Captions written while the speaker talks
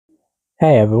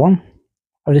Hey everyone,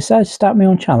 I've decided to start my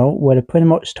own channel where I pretty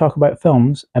much talk about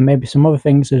films and maybe some other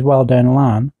things as well down the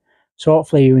line, so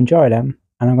hopefully you enjoy them,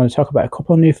 and I'm going to talk about a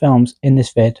couple of new films in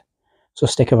this vid, so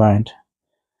stick around.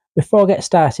 Before I get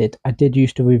started, I did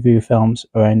used to review films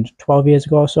around 12 years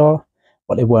ago or so,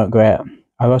 but they weren't great.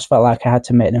 I always felt like I had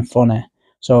to make them funny,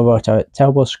 so I wrote out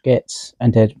terrible skits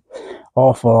and did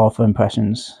awful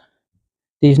impressions.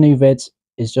 These new vids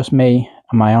is just me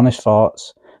and my honest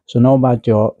thoughts, so no bad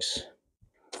jokes.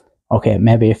 Okay,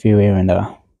 maybe a few here and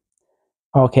there.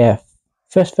 Okay,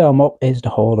 first film up is The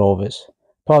Holdovers.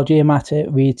 Paul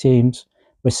Giamatti re-teams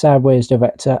with Sideways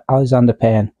director Alexander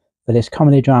Payne for this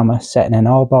comedy drama set in an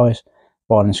all-boys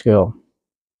boarding school.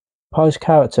 Paul's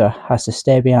character has to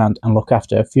stay behind and look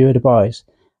after a few of the boys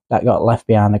that got left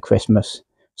behind at Christmas.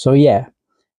 So yeah,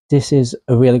 this is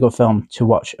a really good film to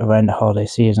watch around the holiday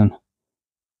season.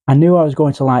 I knew I was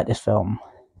going to like this film.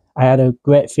 I had a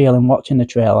great feeling watching the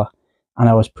trailer, and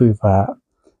I was proved right.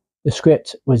 The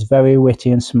script was very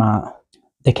witty and smart.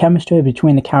 The chemistry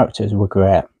between the characters were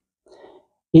great.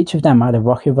 Each of them had a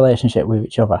rocky relationship with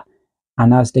each other,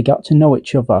 and as they got to know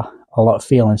each other, a lot of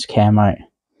feelings came out.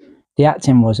 The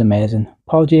acting was amazing.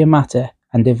 Paul Giamatti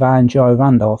and Divine Joy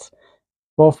Randolph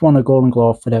both won a Golden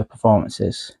Globe for their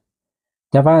performances.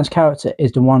 Divine's character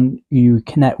is the one you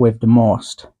connect with the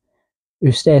most,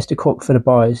 who stays to cook for the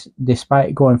boys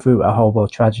despite going through a horrible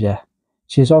tragedy.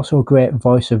 She is also a great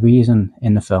voice of reason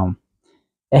in the film.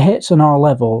 It hits on all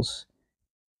levels,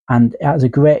 and it has a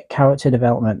great character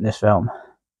development in this film.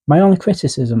 My only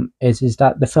criticism is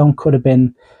that the film could have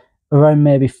been around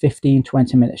maybe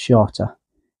 15-20 minutes shorter.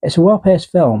 It's a well-paced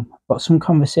film, but some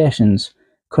conversations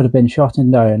could have been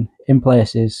shortened down in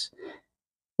places,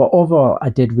 but overall I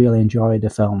did really enjoy the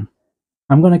film.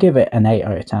 I'm going to give it an 8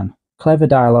 out of 10. Clever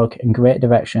dialogue and great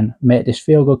direction make this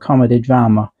feel-good comedy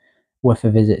drama worth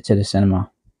a visit to the cinema.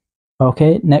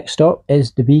 Okay, next up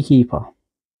is The Beekeeper.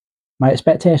 My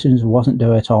expectations wasn't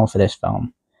there at all for this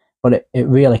film, but it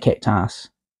really kicked ass.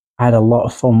 I had a lot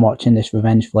of fun watching this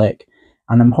revenge flick,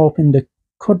 and I'm hoping there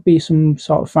could be some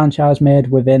sort of franchise made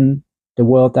within the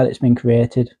world that it's been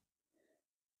created.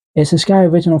 It's a Sky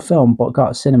original film but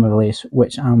got a cinema release,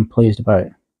 which I'm pleased about.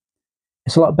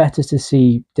 It's a lot better to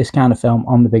see this kind of film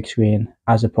on the big screen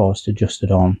as opposed to just at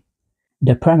home.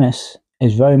 The premise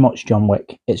is very much John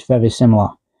Wick. It's very similar.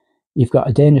 You've got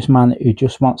a dangerous man who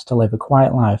just wants to live a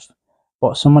quiet life,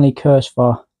 but someone he cares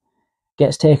for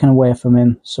gets taken away from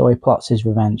him, so he plots his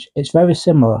revenge. It's very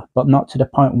similar, but not to the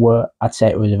point where I'd say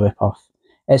it was a rip-off.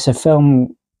 It's a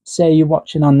film, say you're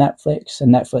watching on Netflix,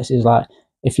 and Netflix is like,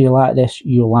 if you like this,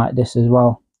 you'll like this as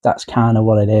well. That's kind of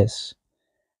what it is.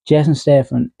 Jason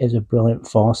Statham is a brilliant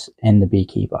force in The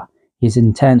Beekeeper. He's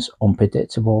intense,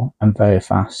 unpredictable, and very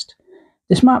fast.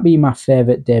 This might be my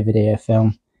favourite David Ayer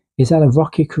film. He's had a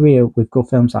rocky career with good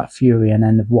films like Fury and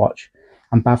End of Watch,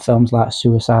 and bad films like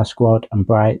Suicide Squad and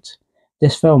Bright.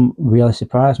 This film really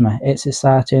surprised me. It's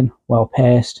exciting, well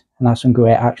paced, and has some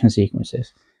great action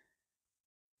sequences.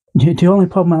 The only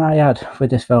problem I had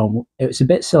with this film, it was a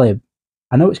bit silly.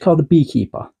 I know it's called The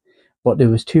Beekeeper, but there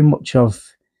was too much of,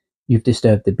 you've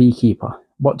disturbed the beekeeper.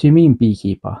 What do you mean,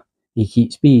 beekeeper? He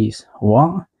keeps bees.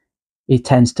 What? He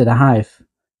tends to the hive.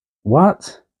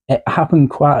 What? It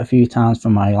happened quite a few times for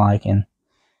my liking.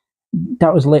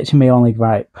 That was literally my only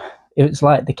gripe. It was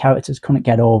like the characters couldn't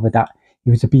get over that he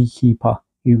was a beekeeper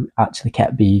who actually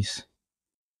kept bees.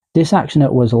 This action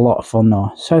was a lot of fun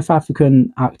though. South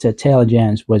African actor Taylor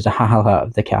James was the highlight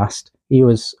of the cast. He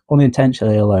was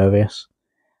unintentionally hilarious.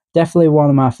 Definitely one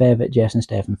of my favourite Jason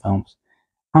Statham films.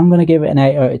 I'm going to give it an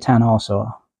 8 out of 10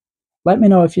 also. Let me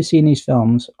know if you've seen these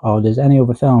films, or there's any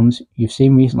other films you've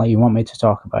seen recently you want me to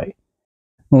talk about.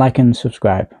 Like and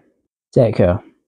subscribe. Take care.